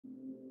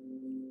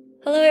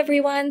Hello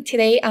everyone!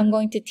 Today I'm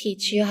going to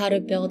teach you how to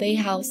build a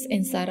house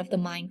inside of the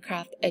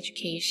Minecraft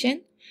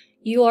education.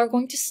 You are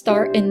going to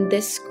start in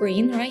this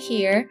screen right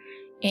here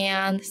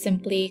and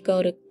simply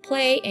go to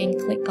play and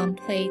click on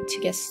play to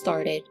get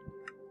started.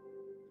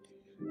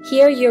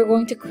 Here you're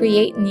going to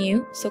create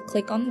new, so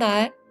click on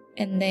that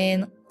and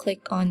then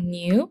click on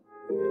new.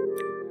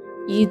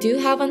 You do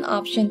have an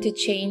option to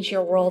change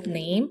your world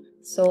name,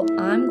 so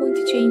I'm going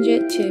to change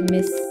it to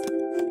Miss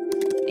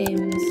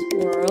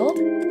M's World.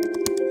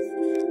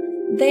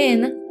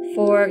 Then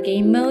for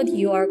game mode,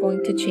 you are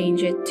going to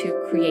change it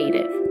to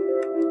creative.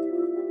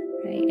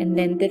 Okay, and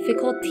then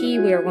difficulty,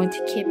 we are going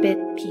to keep it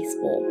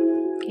peaceful.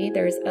 Okay,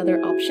 there's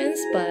other options,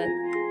 but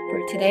for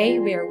today,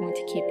 we are going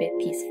to keep it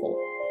peaceful.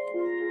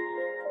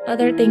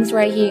 Other things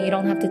right here, you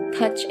don't have to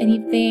touch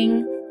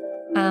anything.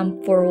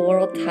 For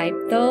world type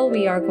though,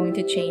 we are going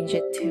to change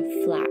it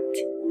to flat.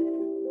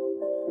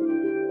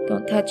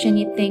 Don't touch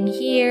anything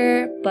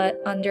here,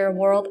 but under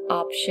world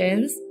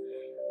options,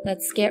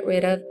 let's get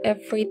rid of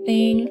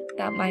everything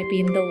that might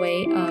be in the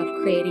way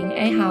of creating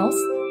a house.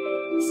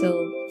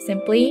 So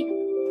simply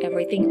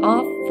everything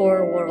off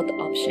for world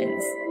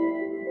options.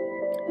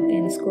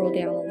 Then scroll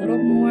down a little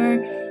more,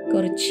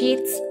 go to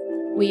cheats.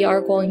 We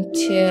are going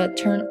to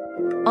turn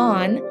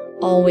on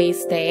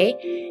always stay.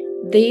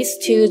 These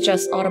two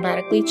just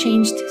automatically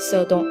changed,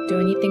 so don't do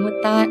anything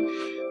with that.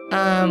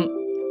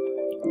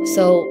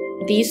 So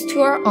these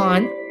two are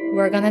on.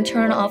 We're gonna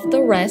turn off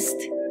the rest,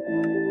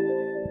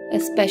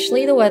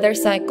 especially the weather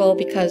cycle,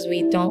 because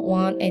we don't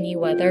want any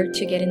weather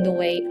to get in the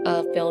way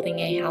of building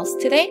a house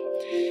today.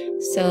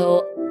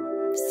 So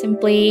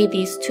simply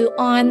these two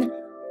on,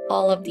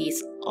 all of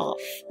these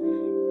off.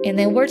 And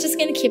then we're just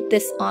going to keep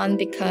this on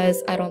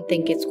because I don't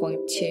think it's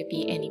going to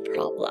be any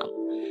problem.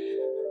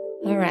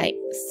 Alright,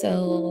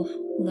 so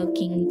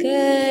looking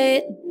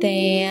good.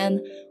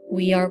 Then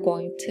we are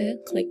going to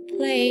click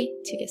play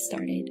to get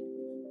started.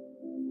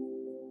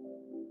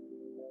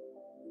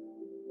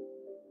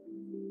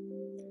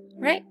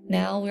 Right,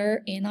 now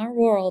we're in our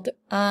world.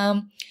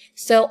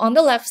 So on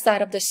the left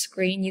side of the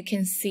screen, you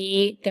can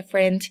see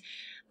different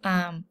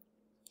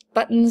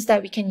buttons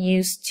that we can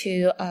use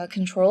to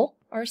control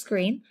our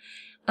screen.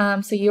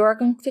 So you are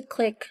going to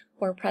click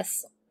or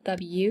press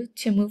W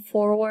to move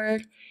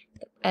forward,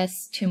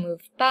 S to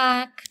move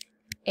back,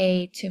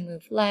 A to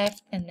move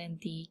left, and then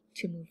D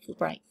to move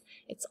right.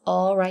 It's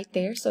all right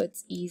there, so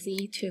it's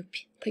easy to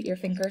put your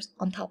fingers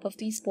on top of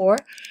these four.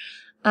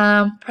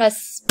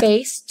 Press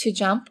space to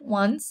jump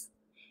once,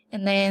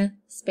 and then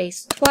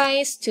space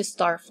twice to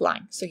start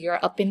flying. So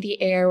you're up in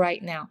the air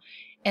right now.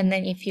 And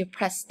then if you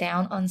press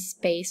down on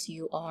space,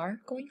 you are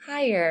going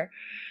higher.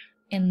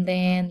 And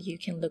then you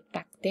can look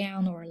back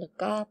down or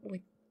look up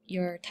with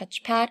your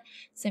touchpad.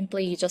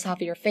 Simply, you just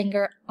have your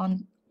finger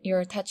on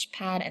your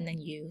touchpad and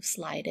then you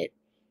slide it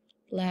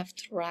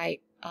left,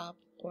 right, up,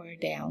 or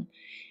down.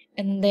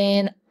 And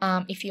then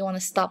if you want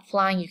to stop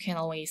flying, you can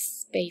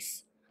always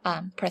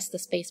press the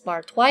space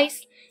bar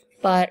twice.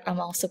 But I'm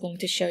also going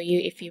to show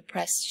you if you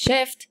press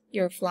shift,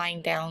 you're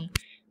flying down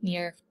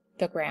near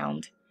the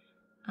ground.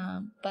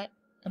 But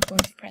I'm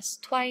going to press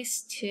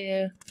twice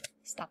to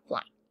stop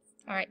flying.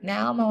 Alright,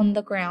 now I'm on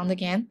the ground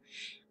again.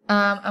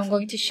 I'm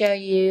going to show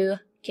you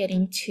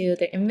getting to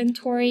the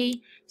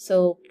inventory.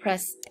 So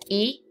press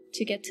E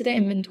to get to the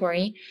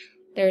inventory.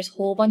 There's a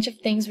whole bunch of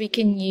things we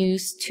can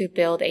use to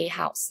build a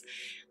house.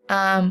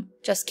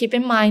 Just keep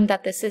in mind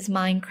that this is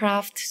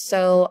Minecraft,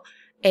 so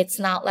it's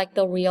not like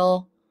the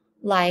real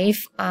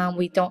life.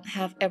 We don't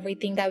have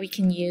everything that we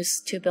can use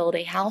to build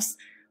a house,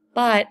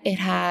 but it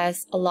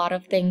has a lot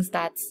of things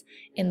that's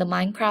in the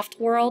Minecraft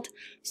world,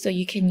 so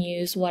you can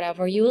use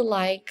whatever you would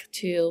like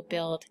to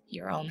build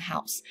your own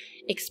house.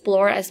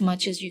 Explore as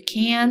much as you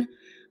can,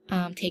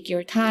 take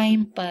your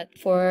time, but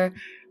for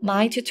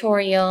my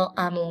tutorial,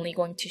 I'm only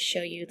going to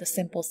show you the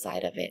simple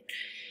side of it.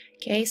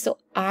 Okay, so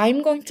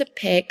I'm going to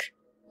pick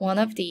one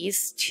of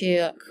these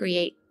to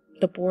create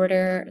the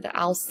border, the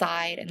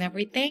outside, and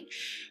everything.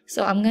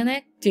 So I'm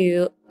gonna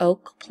do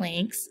oak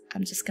planks.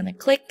 I'm just gonna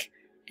click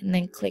and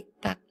then click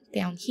back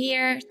down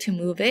here to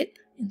move it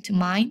into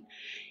mine.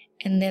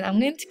 And then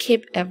I'm going to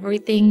keep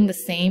everything the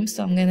same.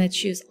 So I'm gonna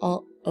choose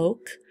all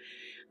oak.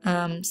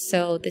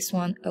 So this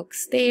one, oak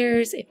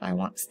stairs, if I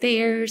want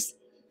stairs,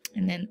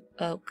 and then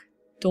oak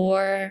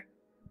door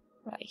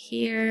right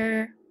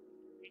here.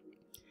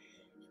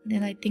 And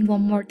then I think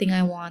one more thing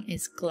I want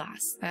is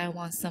glass. I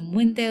want some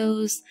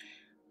windows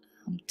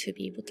to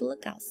be able to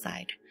look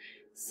outside.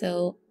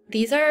 So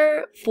these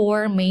are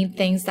four main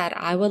things that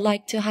I would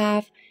like to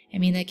have. I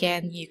mean,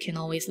 again, you can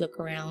always look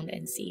around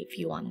and see if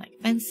you want like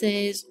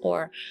fences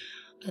or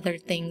other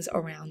things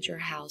around your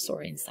house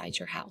or inside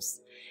your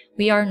house.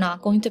 We are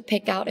not going to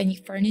pick out any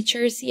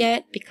furnitures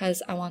yet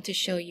because I want to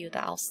show you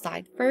the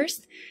outside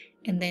first.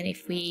 And then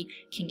if we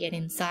can get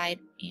inside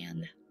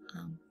and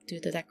do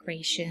the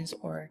decorations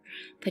or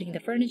putting the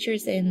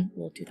furnitures in,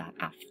 we'll do that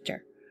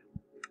after.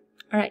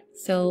 Alright,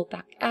 so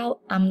back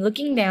out. I'm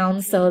looking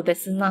down, so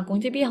this is not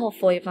going to be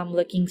helpful if I'm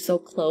looking so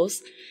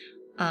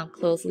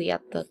closely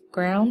at the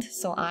ground.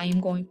 So I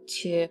am going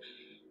to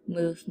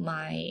move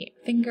my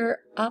finger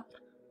up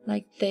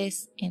like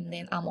this, and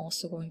then I'm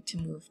also going to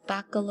move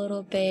back a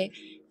little bit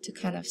to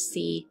kind of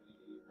see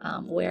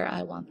where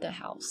I want the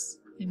house.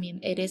 I mean,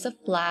 it is a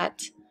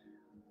flat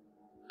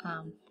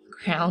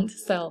ground,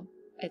 so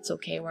it's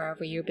okay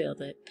wherever you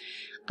build it.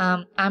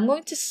 I'm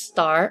going to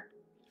start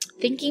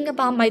thinking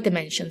about my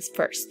dimensions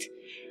first,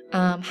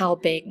 how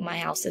big my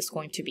house is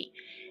going to be.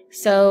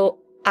 So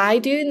I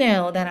do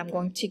know that I'm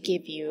going to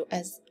give you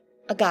as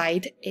a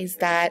guide is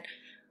that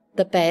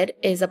the bed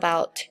is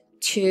about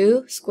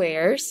 2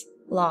 squares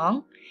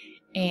long,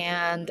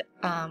 and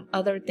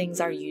other things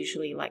are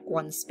usually like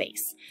 1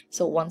 space,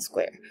 so 1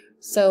 square.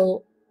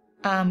 So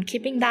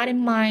keeping that in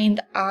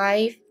mind,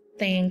 I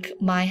think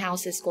my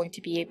house is going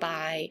to be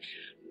by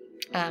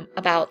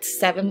about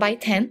 7 by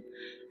 10.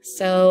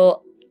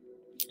 So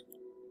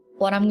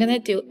what I'm gonna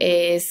do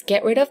is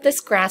get rid of this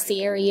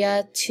grassy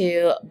area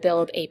to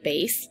build a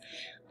base,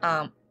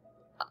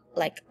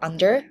 like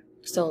under,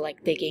 so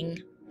like digging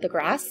the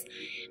grass.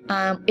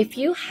 If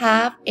you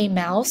have a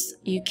mouse,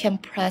 you can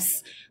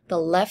press the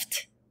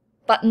left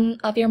button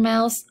of your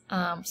mouse,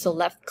 so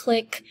left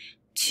click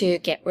to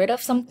get rid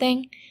of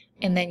something,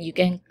 and then you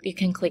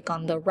can click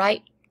on the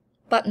right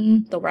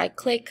button, the right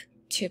click,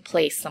 to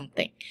place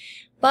something.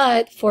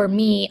 But for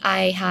me,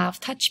 I have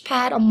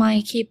touchpad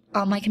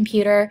on my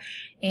computer,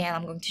 and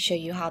I'm going to show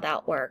you how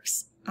that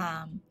works.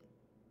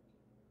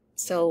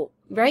 So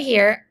right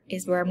here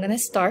is where I'm going to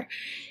start.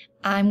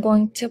 I'm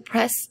going to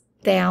press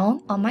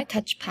down on my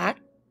touchpad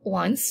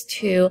once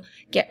to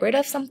get rid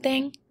of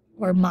something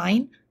or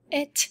mine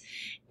it.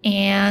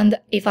 And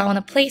if I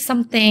want to place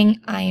something,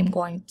 I am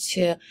going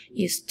to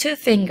use 2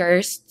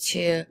 fingers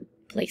to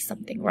place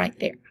something right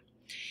there.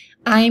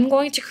 I'm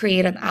going to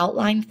create an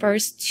outline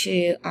first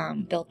to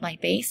build my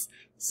base.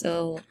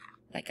 So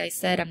like I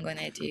said, I'm going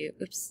to do,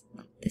 oops,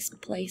 not this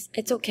place.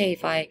 It's okay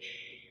if I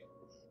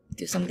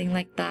do something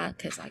like that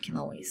because I can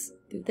always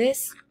do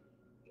this.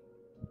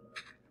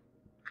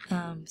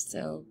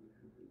 So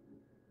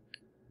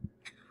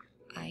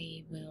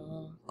I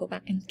will go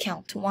back and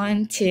count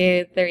 1,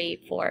 2, 3,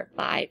 4,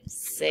 5,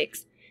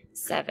 6,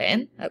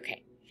 7.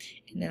 Okay.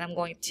 And then I'm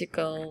going to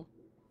go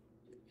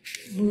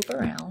move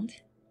around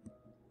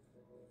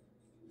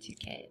to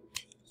get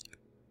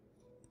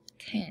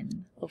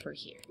 10 over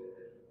here.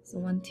 So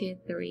 1, 2,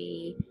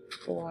 3,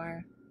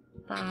 4,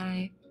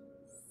 5,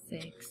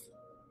 6,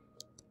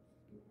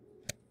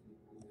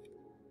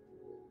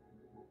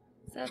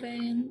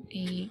 7,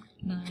 8,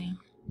 9,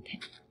 10.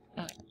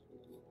 Okay.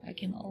 I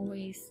can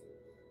always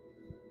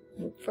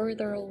move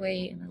further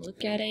away and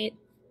look at it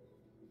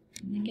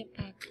and then get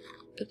back.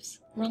 Oops,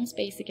 wrong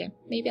space again.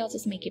 Maybe I'll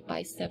just make it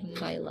by 7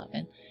 by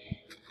 11.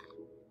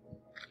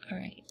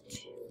 Alright,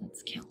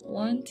 let's count.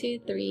 1, 2,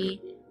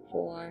 3,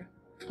 4,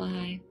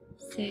 5,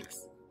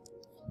 6,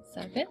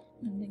 7,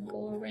 and then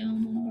go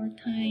around one more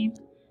time.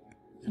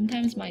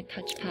 Sometimes my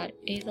touchpad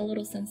is a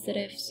little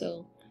sensitive,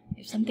 so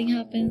if something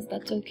happens,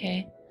 that's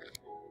okay.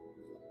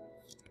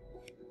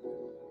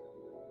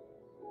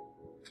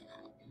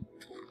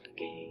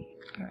 Okay,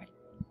 alright.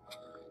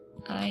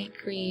 I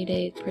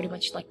created pretty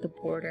much like the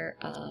border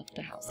of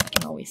the house. I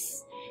can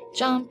always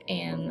jump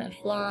and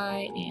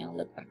fly and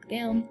look back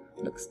down.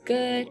 Looks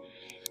good.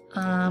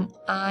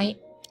 I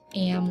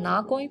am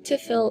not going to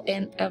fill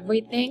in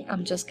everything.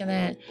 I'm just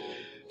gonna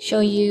show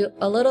you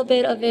a little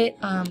bit of it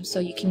so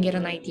you can get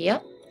an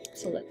idea.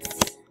 So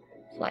let's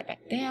fly back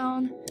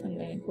down. I'm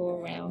gonna go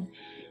around.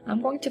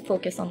 I'm going to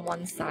focus on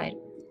one side.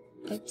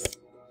 Oops.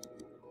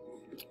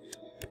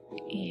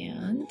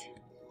 And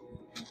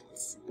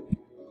let's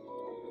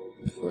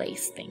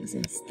place things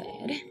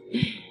instead.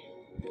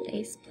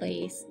 Place,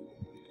 place,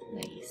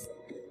 place.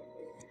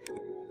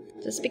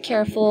 Just be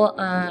careful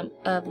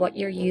of what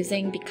you're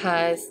using,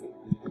 because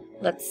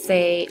let's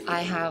say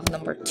I have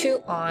number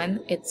 2 on,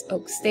 it's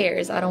oak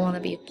stairs. I don't want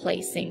to be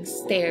placing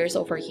stairs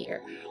over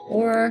here,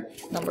 or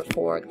number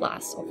 4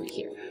 glass over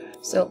here.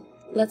 So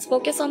let's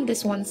focus on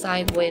this one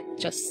side with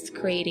just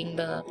creating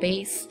the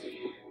base.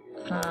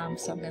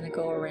 So I'm gonna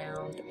go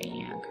around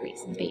and create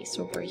some base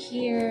over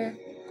here.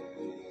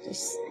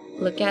 Just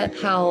look at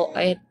how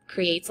it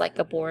creates like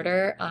a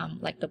border,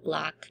 like the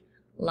black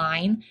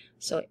line,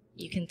 so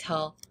you can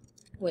tell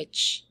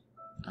which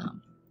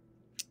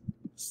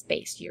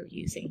space you're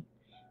using.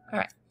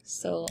 Alright,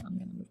 so I'm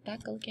gonna move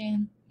back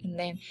again, and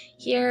then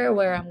here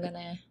where I'm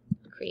gonna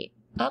create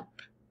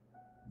up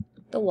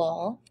the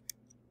wall.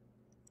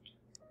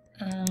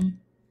 I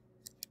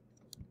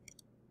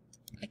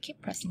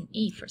keep pressing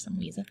E for some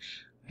reason.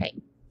 Right,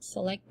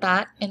 so like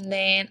that, and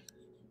then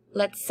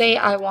let's say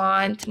I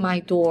want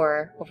my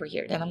door over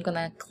here. Then I'm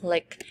gonna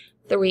click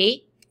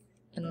 3,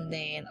 and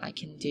then I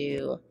can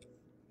do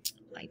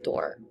my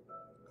door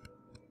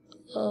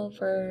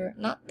over,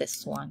 not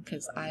this one,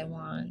 because I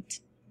want,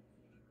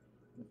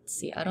 let's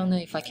see, I don't know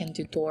if I can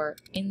do door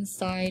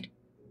inside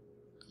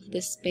of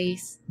this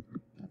space.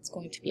 That's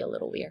going to be a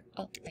little weird.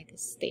 Oh, like the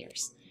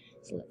stairs.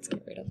 So let's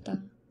get rid of that.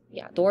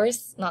 Yeah, door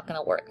is not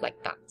gonna work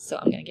like that, so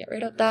I'm gonna get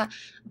rid of that.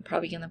 I'm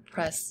probably gonna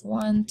press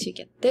 1 to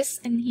get this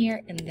in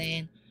here, and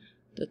then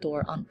the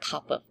door on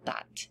top of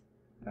that.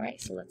 All right,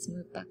 so let's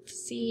move back to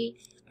C.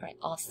 All right,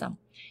 awesome.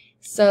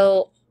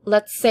 So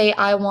let's say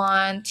I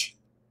want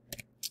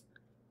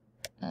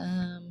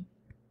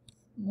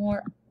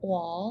more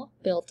wall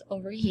built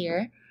over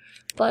here,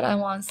 but I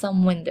want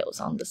some windows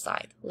on the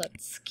side.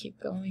 Let's keep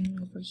going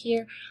over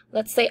here.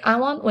 Let's say I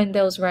want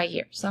windows right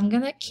here. So I'm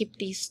gonna keep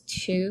these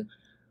two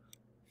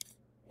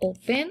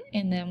open,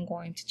 and then I'm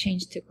going to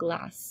change to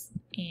glass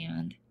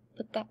and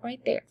put that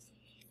right there.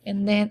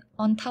 And then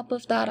on top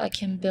of that, I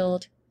can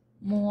build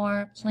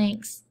more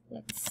planks.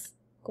 Let's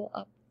go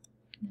up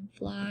and then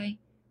fly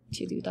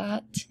to do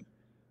that.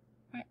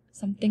 All right,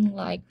 something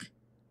like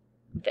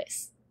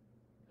this.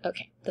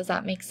 Okay, does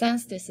that make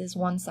sense? This is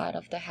one side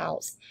of the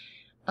house.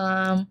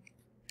 I'm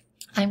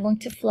going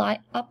to fly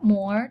up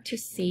more to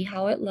see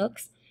how it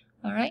looks.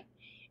 All right,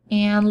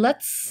 and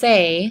let's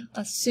say,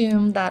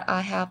 assume that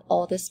I have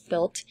all this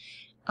built.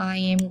 I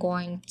am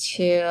going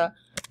to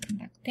come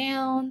back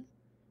down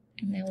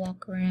and then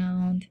walk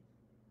around,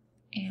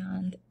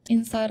 and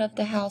inside of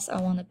the house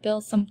I want to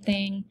build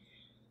something,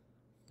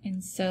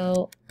 and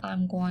so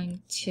I'm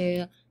going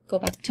to go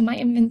back to my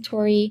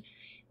inventory,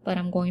 but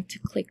I'm going to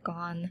click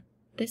on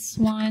this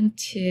one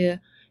to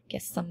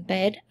get some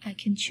bed. I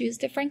can choose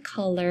different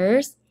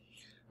colors.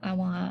 I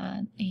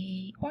want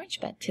a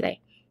orange bed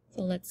today,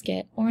 so let's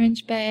get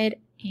orange bed,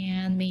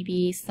 and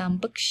maybe some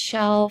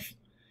bookshelf,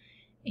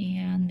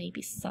 and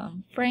maybe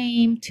some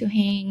frame to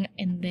hang,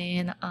 and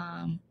then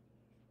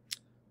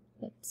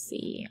let's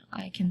see,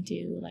 I can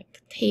do like the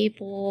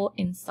table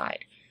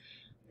inside.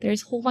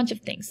 There's a whole bunch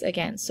of things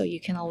again, so you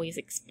can always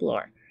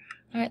explore.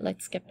 All right,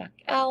 let's get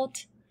back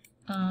out.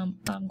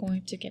 I'm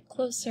going to get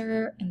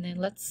closer, and then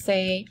let's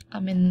say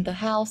I'm in the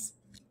house.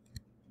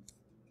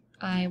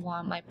 I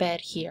want my bed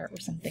here or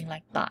something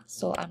like that.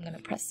 So I'm gonna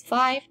press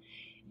 5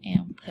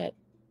 and put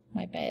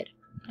my bed.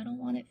 I don't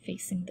want it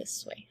facing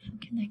this way. How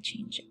can I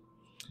change it?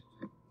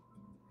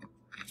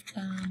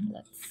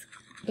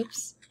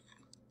 Oops.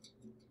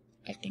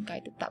 I think I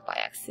did that by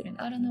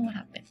accident. I don't know what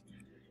happened.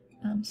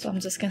 So I'm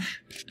just gonna,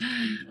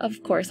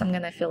 of course, I'm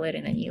gonna fill it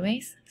in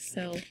anyways.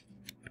 So,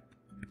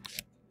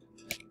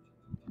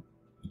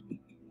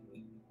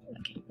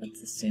 okay,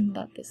 let's assume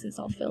that this is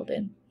all filled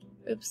in.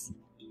 Oops.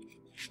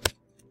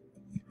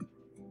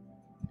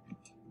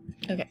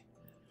 Okay.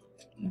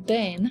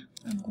 Then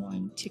I'm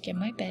going to get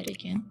my bed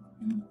again.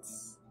 And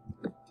let's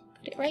put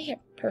it right here.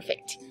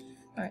 Perfect.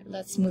 All right,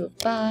 let's move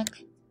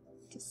back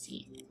to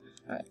see.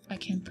 All right, I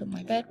can put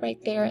my bed right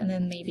there, and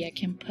then maybe I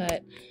can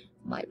put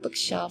my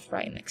bookshelf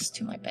right next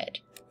to my bed.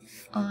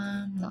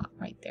 Not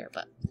right there,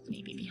 but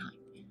maybe behind.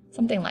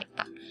 Something like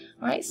that.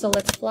 All right, so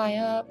let's fly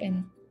up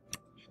and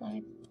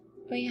fly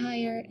way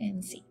higher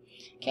and see.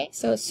 Okay,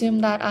 so assume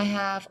that I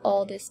have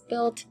all this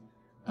built.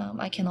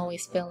 I can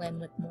always fill in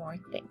with more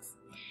things.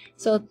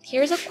 So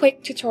here's a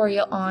quick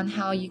tutorial on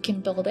how you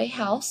can build a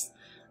house.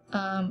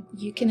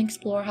 You can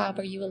explore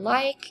however you would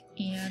like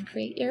and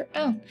create your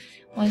own.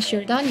 Once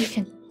you're done, you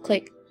can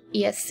click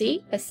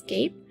ESC,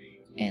 escape,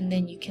 and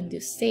then you can do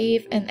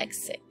save and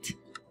exit.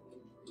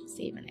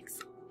 Save and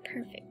exit.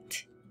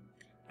 Perfect.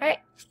 Alright,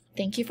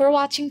 thank you for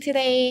watching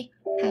today.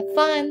 Have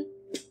fun!